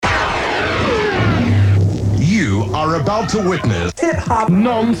about to witness hip-hop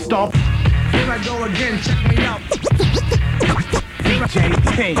non-stop. Here I go again, check me out. DJ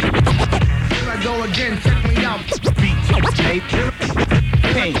Pink. Here I go again, check me out. DJ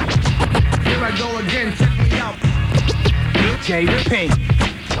Pink. Here I go again, check me out. DJ Pink.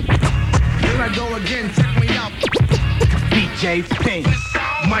 Here I go again, check me out. DJ Pink.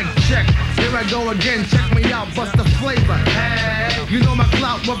 Mic check. Here I go again, check me out. Bust the flavor. Hey, you know my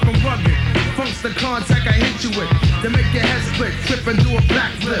clout went from rugged. Funk's the contact I hit you with. To make your head split, trip and do a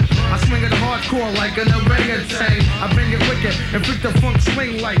backflip. I swing it hardcore like an orangutan. I bring it wicked and freak the funk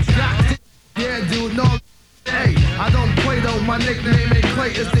swing like that. Yeah, dude, no. Hey, I don't play though. My nickname ain't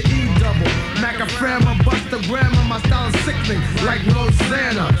Clay, it's the E-double. Macaframa, Busta Grammar. My style is sickening like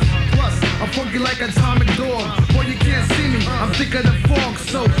Rosanna. Plus, I'm funky like Atomic Dog. Boy, you can't see me, I'm thicker than fog.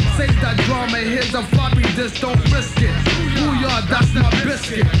 So, save that drama, here's a floppy disk, don't risk it. Booyah, that's my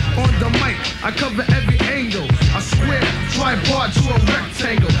biscuit. On the mic, I cover every angle. A square, tripod to a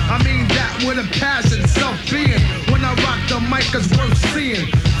rectangle. I mean that with a passion, self-being. When I rock the mic, it's worth seeing.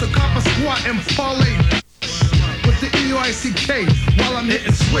 So cop a squat and parlay with the E-I-C-K while I'm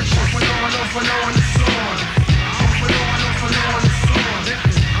hitting switches. Off and on, off and on, it's on. Off and on, off and on, it's on.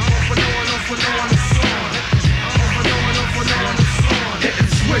 Off and on, off and on, it's on. Off and on, off and on, it's on.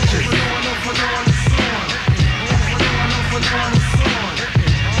 Hitting switches. Off and on, off and on, it's on. Off and on, off and on, it's on.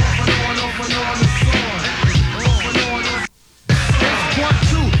 Off and on, off and on, it's on. Off and on, off. It's part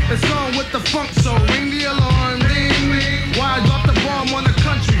two. It's on with the funk, so ring the alarm, ding, ding. Why I drop the bomb on the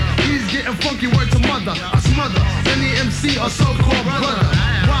country? He's getting funky, word to mother. I smother any MC or so-called brother.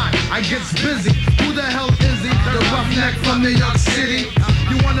 Why? I gets busy. Who the hell is he? The roughneck from New York City.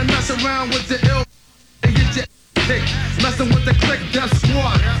 You wanna mess around with the ill and get your kicked. Messing with the click, death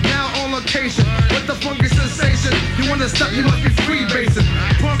squad. Now on location with the funky sensation. You wanna stop, you must be freebasing.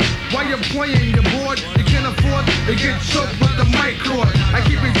 Punk, while you're playing, you're bored. You can't afford to get choked with the mic cord. I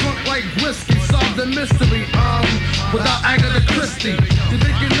keep it drunk like whiskey. Solve the mystery, without Agatha Christie. You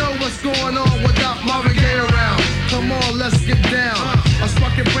think you know what's going on without Marvin Gaye around? Come on, let's get down. A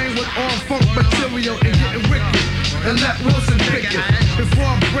sparking brain with all funk material and getting wicked. And let Wilson pick it. Before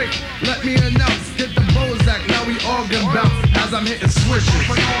I break, let me announce, get the Bozak, now we all get bounce as I'm hitting switches. Off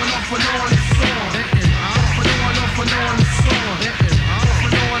and on, off and on, it's on. Off and on, off and on, it's on. Off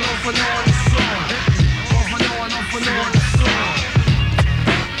and on, off and on, it's on. Off and on, off and on, it's on.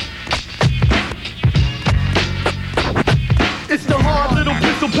 It's the hard little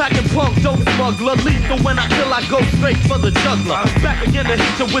pistol packing punk, dope smuggler. Lethal when I kill, I go straight for the juggler. Back again to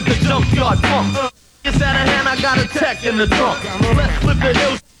hit you with the junkyard pump. It's out of hand, I got a tech in the trunk. Let's flip the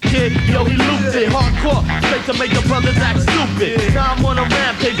hill, kid. Yo, he looped it hardcore, straight to make the brothers act stupid. Now I'm on a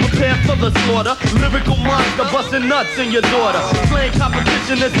rampage, prepare for the slaughter. Lyrical monster, busting nuts in your daughter. Playing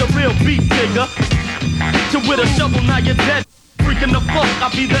competition is the real beat digger. To with a shovel, now you're dead. Freaking the funk, I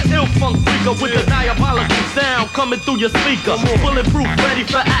be the ill funk freaker with the diabolical sound coming through your speaker. Bulletproof, ready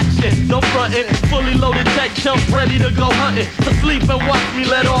for action, no frontin'. Fully loaded tech chump, ready to go hunting. To sleep and watch me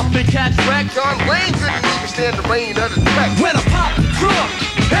let off and catch wreck. John Wayne couldn't even stand the rain of the track. When I pop the trunk,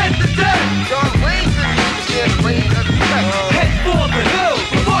 head to death. John Wayne couldn't even stand the rain of the track. Head for the hill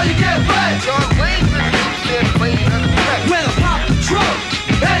before you get wet. John Wayne couldn't even stand the rain of the track. When I pop the trunk,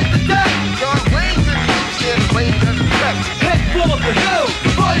 head to death. John Wayne couldn't even stand the rain of the track. Head for the hill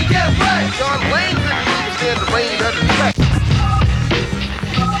before you get wet. John Wayne couldn't even stand the rain of the track.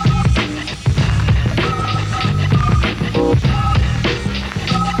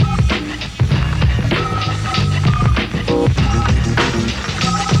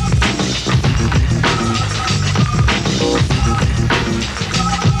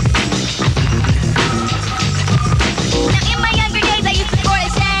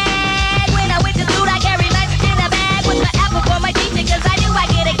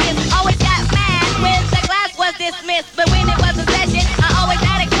 But when it was a session, I always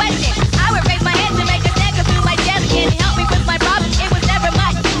had a question. I would raise my hand to make a stare through my chest. Can you help me with my problem? It was never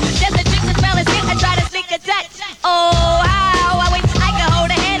much. Just a trick to smell and shit. I try to sneak a touch. Oh, how I wish I could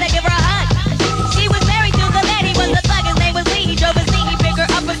hold her hand and give her a hug. She was married to the man. He was a thug. His name was Lee. He drove a Z. He picked her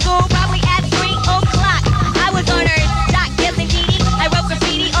up from school probably at 3 o'clock. I was on her dock kissing Dee. I wrote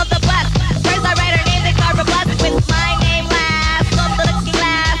graffiti on the bus. First I write her name, then carve a plus with my name last. On the looking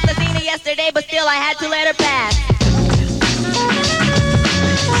glass. I seen her yesterday, but still I had to let her pass.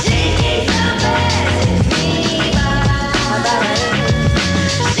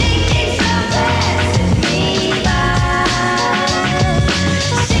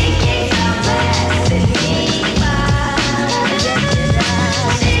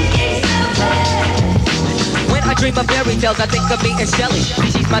 Dream of fairy details I think of me and Shelly.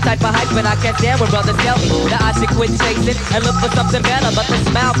 She's my type of hype, but I can't stand when brothers tell me that I should quit chasing and look for something better. But the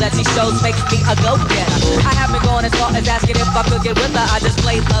smile that she shows makes me a go-getter. I haven't gone as far as asking if I could get with her. I just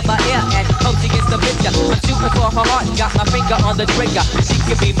play love by ear and hope she gets the picture. I'm shooting for her heart, got my finger on the trigger. She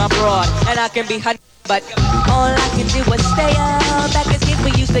can be my broad, and I can be her. But all I can do is stay up. Back as kids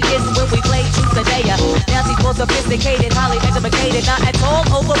we used to kiss when we played truth or dare. Now she's more sophisticated, highly educated, not at all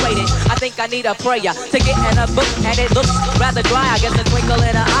overrated. I think I need a prayer to get in a book, and it looks rather dry. I guess a twinkle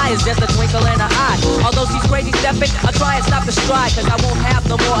in her eye is just a twinkle in her eye. Although she's crazy stepping, I'll try and stop the stride, cause I won't have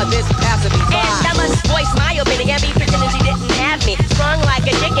no more of this passing me by. And I must voice my opinion, be pretending she didn't have me. Sprung like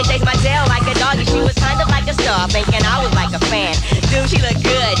a chicken, chased my tail like a doggy. She was kind of like a star, thinking I was like a fan. Dude, she looked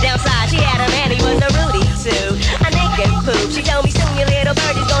good. Downside, she had a man, he was a Rudy too. A naked poop. She told me soon your little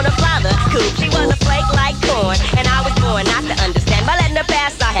birdie's gonna fly the coop. She was a flake like corn, and I was born not to understand. By letting her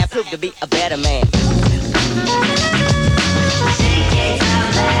pass, I have proved to be a better man.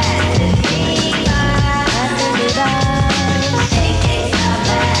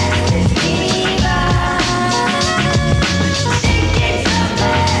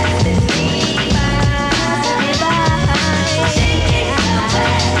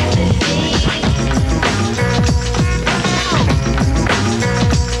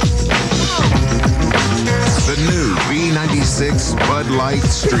 The new B96 Bud Light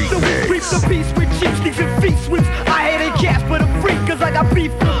Street So we reap the peace with cheap sneaks and feast with. I hate a cast but a freak, cause I got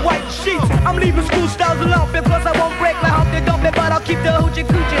beef with white sheets. I'm leaving school styles alone because I won't break like Humpty Dumpty, but I'll keep the hoochie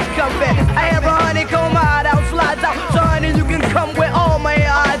coochies coming. I have a honeycomb hideout, slides out, so honey you can come with all my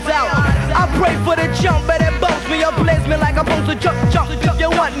odds out. I pray for the jump, but it bumps me up, plays me like I'm supposed to jump. If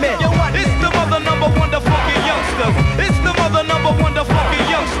you want me, It's the mother number one, the funky youngsters. It's the mother number one, the funky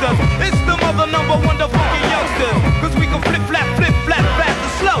youngsters. It's the mother number one, the funky youngsters. Cause we can flip, flat, fast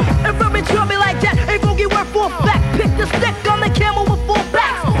and slow. if I'm in trouble like that, ain't gonna get work for a fact. Pick the stick on the camel with four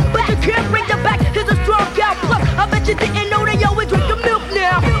backs, but you can't bring the back. Here's a strong cow pluck. I bet you didn't know that yo, we drink the milk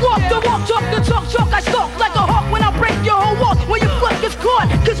now. Walk the walk, talk the talk, I stalk like a hawk when I break your whole walk. When your foot gets caught,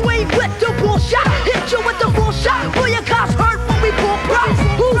 cause we ain't with the bullshot. Hit you with the full shot, will your cops hurt when we pull props?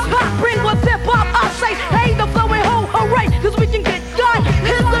 Who's hot? Bring what's hip hop, I say, hey, the flowing ho, hooray, cause we can get done.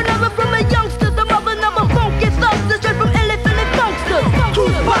 Here's another from the youngsters, the mother number funk is substance, straight from elephant and funksters.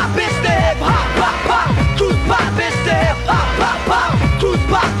 Who's pop, it's the hip hop, pop, pop. Who's pop, it's the hip hop, pop, pop. Who's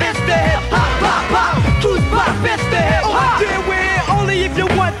pop, it's the hip hop, pop, pop. Who's pop, it's the hip hop. Oh, dear, we're here only if you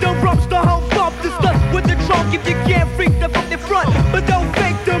want the ropes, the whole bump, the stuff with the trunk if you can't freak the from the front. But don't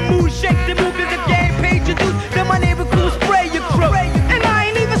fake the move, shake the move, cause if you ain't paid your dues, then my neighbor crew spray your crew. And I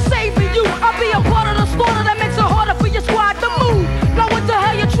ain't even saving you, I'll be a part of the slaughter that makes it harder for your squad to move. Now what the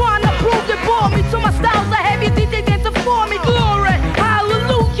hell you trying to prove? You bore me, so my style's a heavy DJ dancing for me. Glory,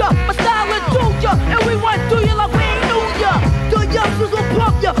 hallelujah, my style will do ya, and we want to you like we ain't knew ya. The youngsters will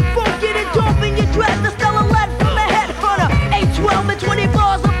pump ya, funk it and dump in your dress, the Stella lead from the headhunter. 812 and 20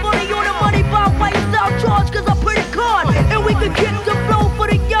 bars, I'm funny on the money bar, why you style charge, cause I'm pretty card. And we can get the flow for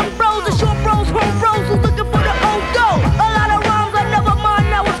the young bros, the short bros, home bros, who's looking for the old dough. A lot of rhymes, I never mind,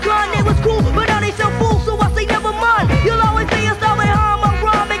 now it's gone, it was cool, but now they sell fools, so I say never mind. You'll always be a star behind my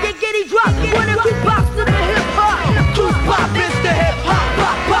rhyme and get giddy drop, when it group box to the hip hop. Who's pop, it's the hip hop,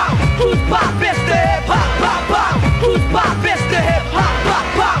 pop, pop. Who's pop, it's the hip hop, pop, pop. Who's pop, it's the hip hop, pop,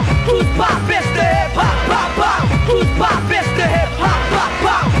 pop. Who's pop, it's the hip hop, pop, pop. Who's pop, it's the hip hop, pop,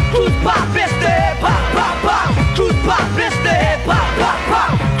 pop. Who's pop, it's the hip hop, pop, pop. Who's pop, it's the hip hop, pop,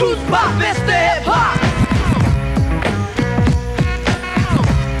 pop. Who's pop, it's the hip hop.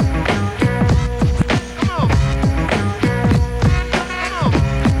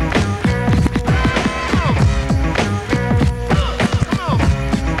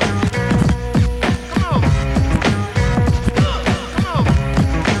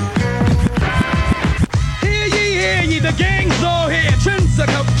 Hear ye, the gang's all here. Trends are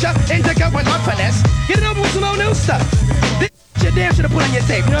culture, indigo and hot finesse. Get it over with some old new stuff. This you damn should have put on your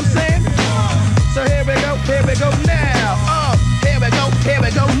tape, you know what I'm saying? So here we go now. Here we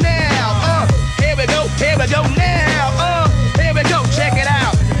go now. Here we go now. Here we go, check it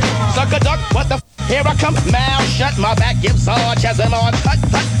out. Sucker duck, what the f? Here I come, mouth shut, my back gives large as I'm on. Hut.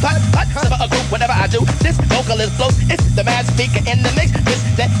 Never a group whenever I do. This vocalist flows, it's the mad speaker in the mix. This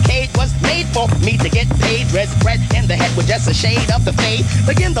decade was made for me to get paid. Red spread in the head with just a shade of the fade.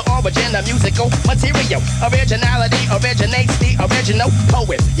 Begin the origin of musical material. Originality originates the original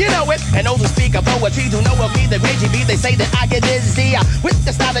poet. You know it, and those who speak of poetry do know of me. The great GB, they say that I get dizzy with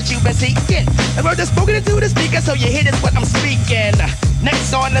the style that you've been seeking. The word is spoken into the speaker, so you hear this what I'm speaking.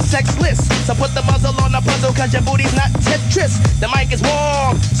 Next on the sex list, so put the muzzle on the puzzle, cause your booty's not Tetris. The mic is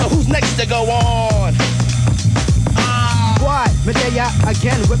warm, so who's next to go on? squad. Medea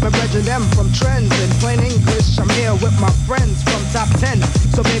again with my brethren them from trends. In plain English, I'm here with my friends from top 10.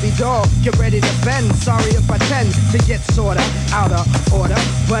 So baby doll, get ready to bend. Sorry if I tend to get sorta out of order,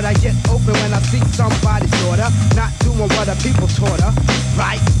 but I get open when I see somebody's daughter not doing what the people taught her.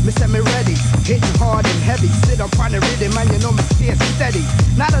 Right, me set me ready, hitting hard and heavy. Sit on partner rhythm, man, you know me stay steady.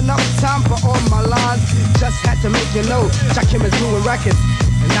 Not enough time for all my lines. Just had to make you know, Jakim is doing records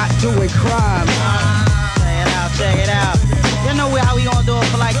and not doing crime. Check it out. You know how we gonna do it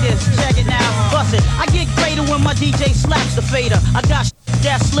for like this. Check it now, bust it. I get greater when my DJ slaps the fader. I got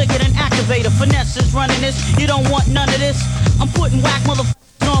that's slicker than activator. Finesse is running this. You don't want none of this. I'm putting whack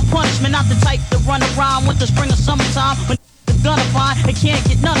motherfuckers on punishment. Not the type to run around with the spring or summertime. When gonna find and can't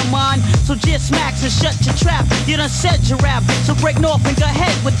get none of mine. So just smacks and shut your trap. You done said your rap, so break north and go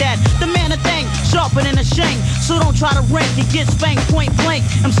ahead with that. The man a thing, sharper than a shank. So don't try to rank, you get spanked point blank.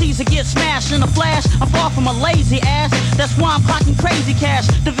 MCs will get smashed in a flash. I'm far from a lazy ass. That's why I'm clocking crazy cash.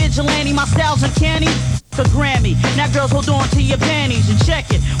 The vigilante, my style's uncanny. A Grammy. Now girls hold on to your panties and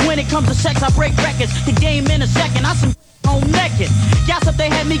check it. When it comes to sex, I break records. The game in a second. I some home naked. Gas up they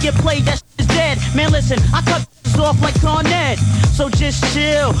had me get played, that is dead. Man, listen, I cut off like Cornette. So just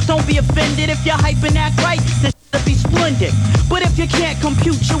chill, don't be offended. If you're hyping act right, then it'll be splendid. But if you can't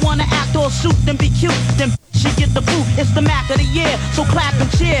compute, you wanna act all suit, then be cute, then you get the boot. It's the Mac of the year, so clap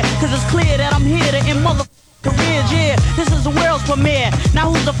and cheer, cause it's clear that I'm here to end careers, yeah. This is the world's premiere. Now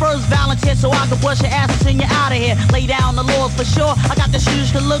who's the first volunteer so I can bust your ass and send you out of here? Lay down the laws for sure. I got the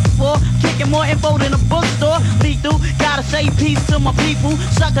shoes to look for. Kicking more info than a bookstore. Lethal, gotta say peace to my people.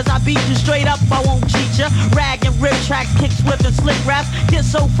 Suckers, I beat you straight up, I won't cheat ya. Rag and rip tracks, kick swift and slick raps. Get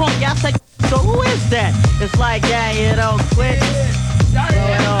so funky, I say, so who is that? It's like, yeah, you don't quit.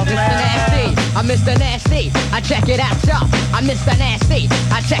 Mr. Nasty, I'm Mr. Nasty. I check it out, y'all. I'm Mr. Nasty.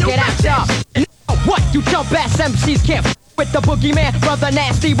 I check it out, y'all. What? You jump ass MCs can't with the boogeyman, brother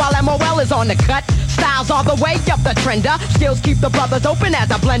nasty, while MOL is on the cut. Styles all the way up the trender. Skills keep the brothers open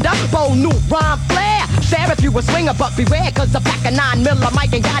as a blender. Bold new rhyme flair. Stare if you a swinger, but beware, cause the pack of 9 miller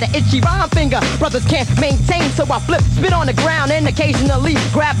mic ain't got an itchy rhyme finger. Brothers can't maintain, so I flip, spit on the ground, and occasionally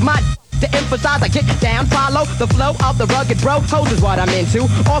grab my to emphasize, I get down, follow the flow of the rugged bro. Hoes is what I'm into.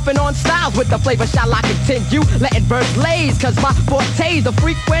 Off and on styles with the flavor shall I continue. Letting birds blaze, cause my forte's the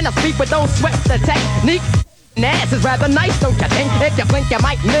freak when I speak, but don't sweat the technique. Nass is rather nice, don't you think? If you blink, you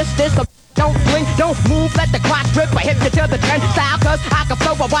might miss this. So don't blink, don't move, let the clock strip. I hit you to the trend style, cause I can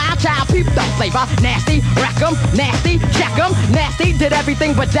flow a wild child. Peep the flavor, nasty, wreck 'em, nasty, check 'em. Nasty, did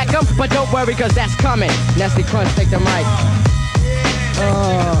everything but deck 'em. But don't worry, cause that's coming. Nasty Crunch, take the mic.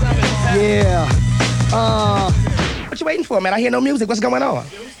 Yeah. What you waiting for, man? I hear no music. What's going on?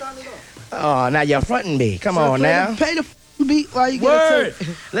 Oh, now you're fronting me. Come on now. Pay the beat while you get Word.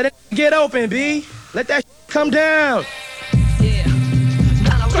 Let it get open, B. Let that come down. Yeah.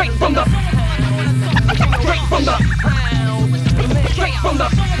 Straight from the straight from the straight from the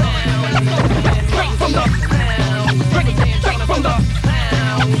straight from the straight from the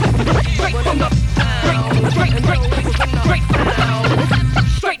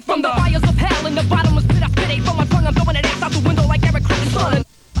straight from the fires of hell in the bottomless pit. I spit from my tongue. I'm throwing it ass out the window like Eric Clapton.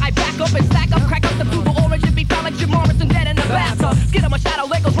 I back up and stack up, crack up the blue orange and be found like Jim Morrison dead in the bathtub. Get on my shadow,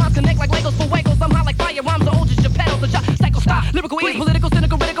 Legos, rhymes connect like Legos for Wagos. I'm hot like fire, rhymes are old as Geppetto. So shot, cycle, stop, lyrical ease, political,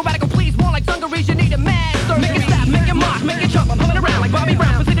 cynical, radical, radical, please. More like dungarees, you need a master. Make it stop, make it mock, make it jump. I'm coming around like Bobby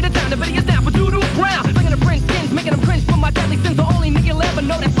Brown. From city to town, the video's down for doo-doo brown. Bringing the Prince skins, making them cringe for my deadly sins. The only nigga you'll ever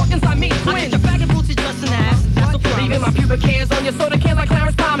know that fuck inside me is twins. Your bag of boots is just an ass. That's a promise. Leaving my pubic hairs on your soda can like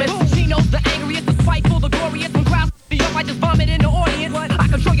Clarence Thomas. She knows the angriest, the spiteful, the glorious. When crowds be up, I just vomit in the audience. I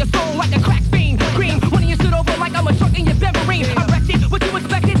control your soul like a crack fiend. Cream, when you sit over like I'm a truck in your Beverine. I wrecked it, what you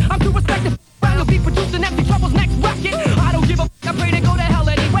expected? I'm too respected. You'll be producing empty trouble's next record. I don't give a f***, I pray to go to hell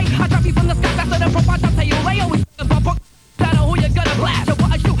anyway. I drop you from the sky, faster than proper. I'll tell you, lay always about fuck. I know who you're gonna blast. So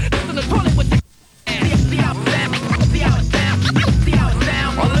what I shoot, this in the toilet with the see how it's down, see how it's down, see how it's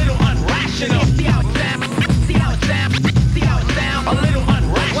down. A little unrational. See how it's down, see how it's down, see how it's down. A little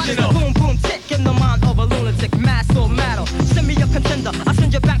unrational. Boom, boom, tick in the mind of a lunatic. Mass or matter. Send me a contender. I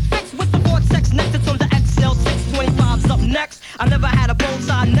send you back fixed with the vortex next. It's on the XL 625's up next. I never had a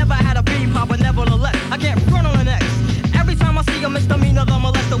bullseye, never had a beam pop, but nevertheless, I get front on the next. Every time I see a misdemeanor, the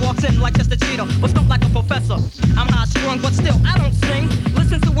molester walks in like just a cheater, but stumped like a professor. I'm high strung, but still I don't sing.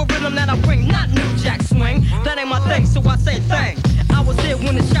 Listen to a rhythm that I bring, not New Jack Swing. That ain't my thing, so I say thang. I was there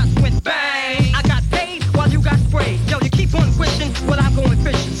when the shots went bang. I got paid while you got sprayed. Yo, you keep on wishing, well I'm going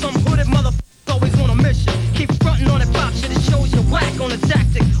fishing. Some hooded motherfuckers always on a mission. Keep fronting on that pop shit, it shows you whack on the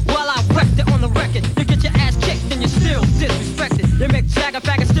tactic. While I wrecked it on the record, you get your ass kicked and you still disrespected. They make Jagger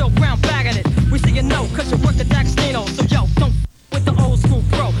faggot still brown bagging it. We see you know, cause you work the Daxino. So yo,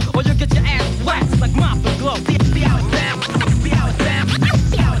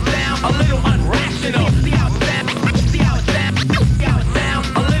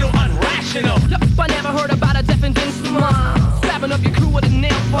 crew with a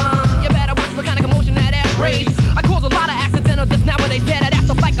nail fun. You better watch what kind of commotion that ass raised. I cause a lot of accidental deaths nowadays. Dead at ass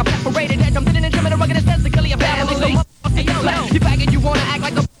so like a perforated head. I'm sitting in gym and rugged and says to kill your family. So you faggot, you wanna act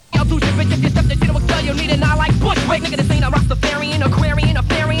like a I'll do shit, bitch, if you step the shit, I'll tell you need it not like Bushwick. Nigga, this ain't a Rastafarian, Aquarian, a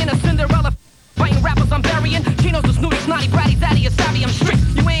Farian, a Cinderella. Fighting rappers, I'm burying. Chinos, the snooty, snotty, bratty, zaddy, a savvy, I'm strict.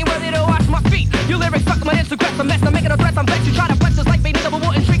 You ain't worthy to watch my feet. Your lyrics suck my Instagram, a mess. I'm making a threat, I'm vexed. You try to flex us like baby, never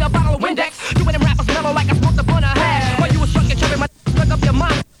wouldn't trigger a bottle of Windex. You and them rappers mellow like I smoked up on a hash. While you was drunk and chirping, my stuck up your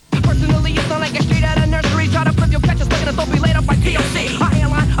mind. Personally, you sound like a straight out of nursery. Try to flip your catches, looking at soap, be laid up by TLC. A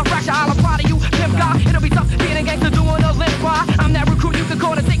hairline, a fracture, I'll apply to you. Pimp guy, it'll be tough being a gangster doing a limp cry. I'm that recruit you can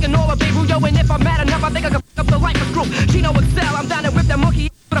call to take an all a baby. Yo, and if I'm mad enough, I think I can f up the life of group. Chino excel, I'm down to whip that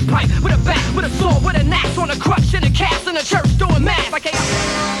monkey with a pipe, with a bat, with a sword, with an axe, on a crutch, in a cast, in a church, doing math like The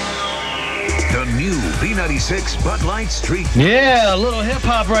new B96 Bud Light Street. Yeah, a little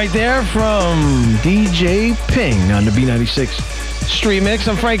hip-hop right there from DJ Ping on the B96 Street Mix.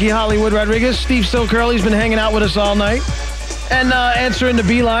 I'm Frankie Hollywood Rodriguez. Steve Still Curly's been hanging out with us all night and answering the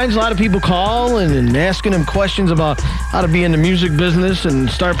B-lines. A lot of people call and asking him questions about how to be in the music business and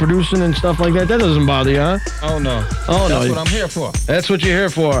start producing and stuff like that. That doesn't bother you, huh? Oh, no. Oh, no. That's what I'm here for. That's what you're here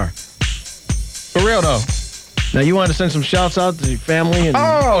for. For real, though. Now, you want to send some shouts out to your family and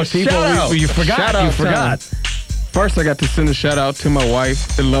people? Shout out. You forgot. Shout out, you forgot. First, I got to send a shout out to my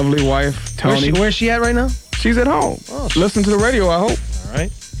wife, the lovely wife, Tony. Where's she at right now? She's at home. Oh, listen to the radio, I hope. All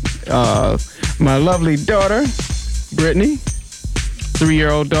right. My lovely daughter, Brittany,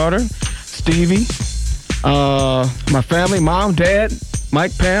 3-year-old daughter, Stevie, my family, mom, dad,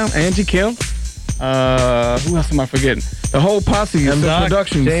 Mike, Pam, Angie, Kim. Who else am I forgetting? The whole posse, Silk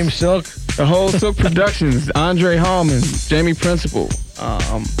Productions. James Silk. The whole Silk Productions, Andre Hallman, Jamie Principal,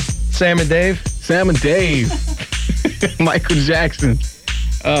 Sam and Dave. Michael Jackson,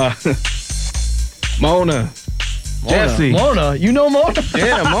 Mona. Jesse. Mona? You know Mona?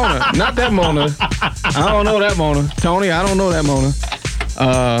 Yeah, Mona. Not that Mona. I don't know that Mona. Tony, I don't know that Mona.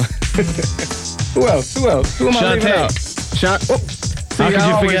 Who else? Who am I leaving out? See, How could I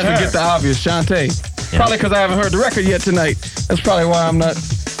you always forget the obvious. Shantae. Yeah. Probably because I haven't heard the record yet tonight. That's probably why I'm not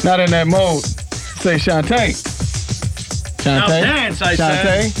in that mode. Say Shantae. Now dance, I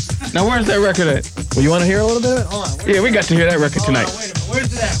said. Now where's that record at? Well, you want to hear a little bit of it? Hold on. Yeah, we got to hear that record tonight. Wait a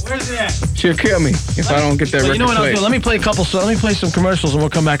minute. Where's it at? She'll kill me if I don't get that record You know what played. I'll do? Let me play some commercials and we'll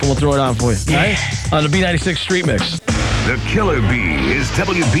come back and we'll throw it on for you. Yeah. All right? On the B96 Street Mix. The Killer Bee is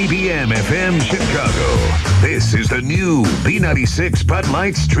WBBM FM Chicago. This is the new B96 Bud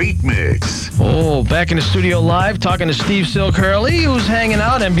Light Street Mix. Oh, back in the studio live, talking to Steve Silk Hurley, who's hanging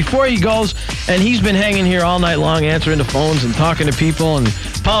out. And before he goes, and he's been hanging here all night long, answering the phones and talking to people, and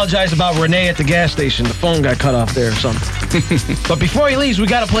apologize about Renee at the gas station. The phone got cut off there or something. But before he leaves, we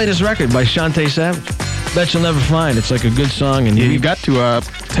got to play this record by Shantae Savage. Bet You'll Never Find. It's like a good song. And yeah, you got to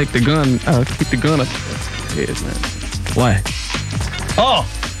keep the gun up your head, man. Why? Oh,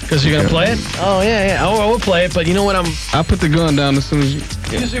 because you're going to play it? Oh, yeah. Oh, we'll play it, but you know what I'll put the gun down as soon as you...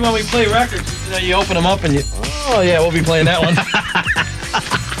 Yeah. Usually when we play records, you open them up and you... Oh, yeah, we'll be playing that one.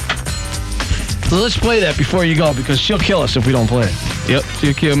 So let's play that before you go, because she'll kill us if we don't play it. Yep,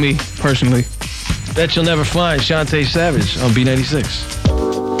 she'll kill me, personally. Bet You'll Never Find, Shantae Savage on B96.